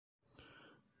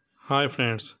Hi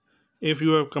friends, if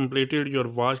you have completed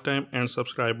your watch time and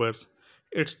subscribers,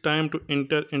 it's time to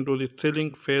enter into the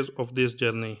thrilling phase of this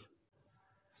journey.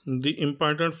 The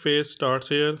important phase starts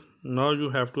here. Now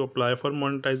you have to apply for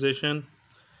monetization.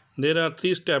 There are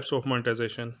three steps of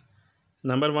monetization.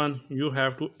 Number one, you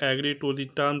have to agree to the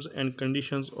terms and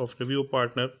conditions of review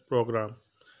partner program.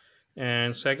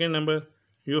 And second number,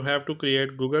 you have to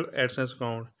create Google AdSense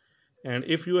account. And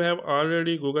if you have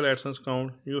already Google AdSense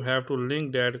account, you have to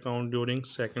link that account during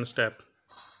second step.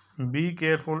 Be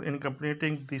careful in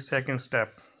completing the second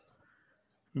step.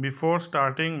 Before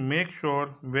starting, make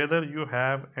sure whether you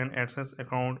have an AdSense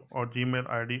account or Gmail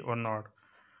ID or not.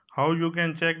 How you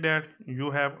can check that you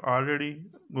have already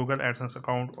Google AdSense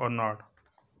account or not.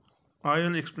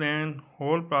 I'll explain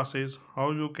whole process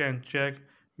how you can check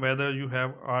whether you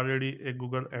have already a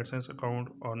Google AdSense account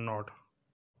or not.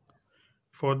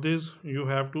 For this, you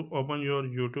have to open your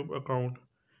YouTube account,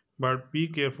 but be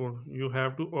careful, you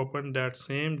have to open that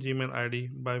same Gmail ID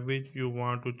by which you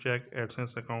want to check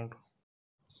AdSense account.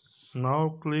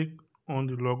 Now click on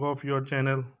the logo of your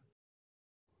channel.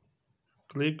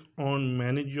 Click on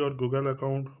manage your Google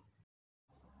account.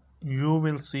 You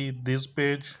will see this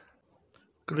page.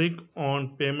 Click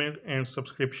on payment and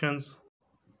subscriptions.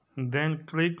 Then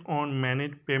click on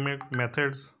manage payment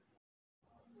methods.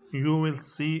 You will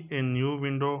see a new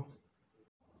window.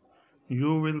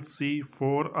 You will see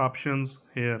four options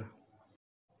here.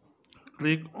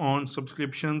 Click on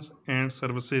subscriptions and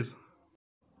services.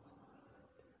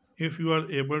 If you are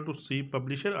able to see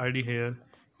publisher ID here,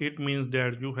 it means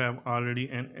that you have already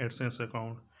an AdSense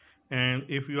account. And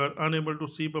if you are unable to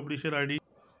see publisher ID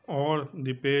or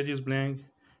the page is blank,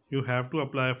 you have to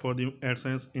apply for the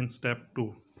AdSense in step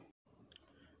 2.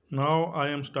 Now I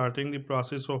am starting the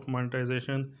process of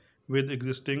monetization with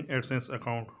existing AdSense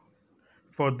account.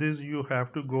 For this you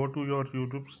have to go to your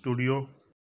YouTube studio.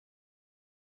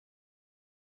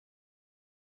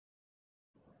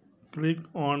 Click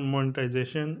on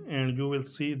monetization and you will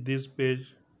see this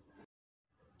page.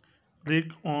 Click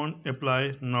on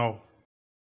apply now.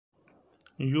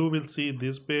 You will see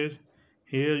this page.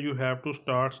 Here you have to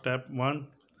start step 1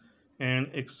 and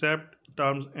accept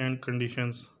terms and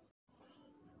conditions.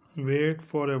 Wait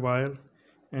for a while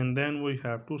and then we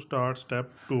have to start step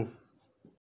 2.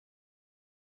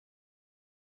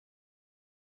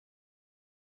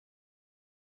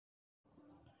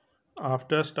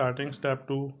 After starting step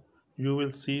 2, you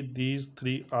will see these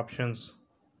three options.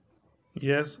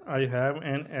 Yes, I have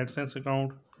an AdSense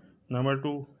account. Number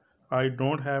 2, I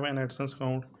don't have an AdSense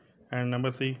account. And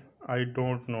number 3, I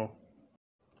don't know.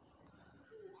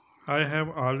 I have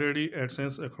already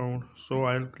AdSense account, so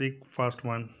I'll click first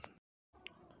one.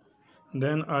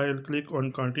 Then I'll click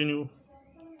on continue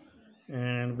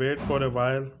and wait for a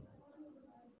while.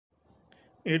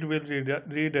 It will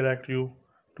redirect you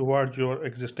towards your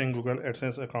existing Google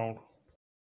AdSense account.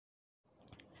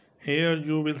 Here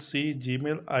you will see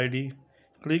Gmail ID.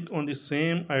 Click on the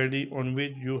same ID on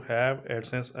which you have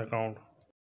AdSense account.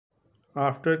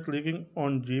 After clicking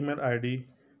on Gmail ID,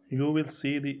 you will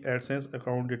see the AdSense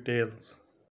account details.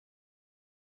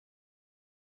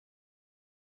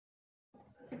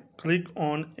 Click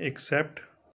on accept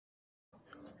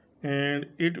and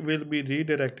it will be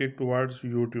redirected towards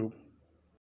YouTube.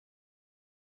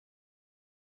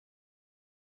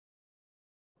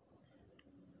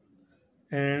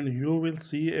 And you will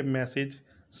see a message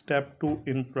step 2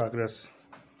 in progress.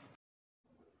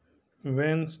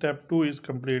 When step 2 is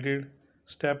completed,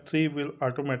 step 3 will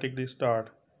automatically start.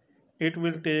 It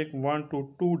will take 1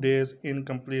 to 2 days in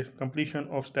completion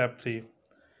of step 3.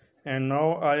 And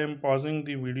now I am pausing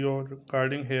the video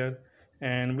recording here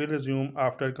and will resume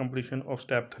after completion of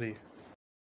step 3.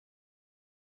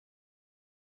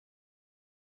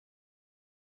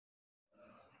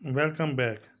 Welcome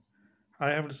back.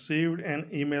 I have received an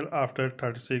email after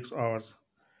 36 hours.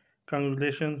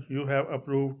 Congratulations, you have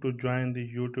approved to join the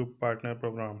YouTube Partner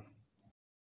Program.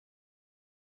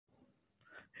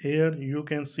 Here you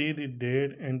can see the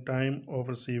date and time of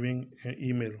receiving an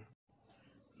email.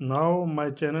 Now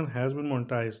my channel has been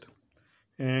monetized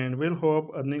and will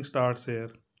hope earning starts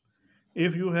here.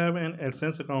 If you have an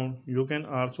AdSense account, you can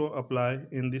also apply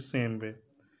in the same way.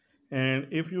 And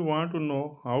if you want to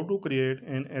know how to create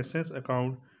an AdSense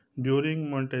account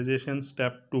during monetization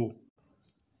step 2,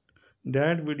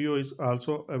 that video is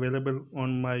also available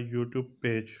on my YouTube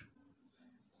page.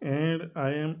 And I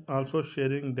am also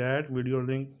sharing that video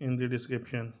link in the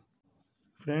description.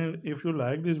 Friend, if you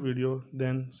like this video,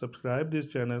 then subscribe this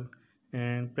channel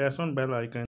and press on bell icon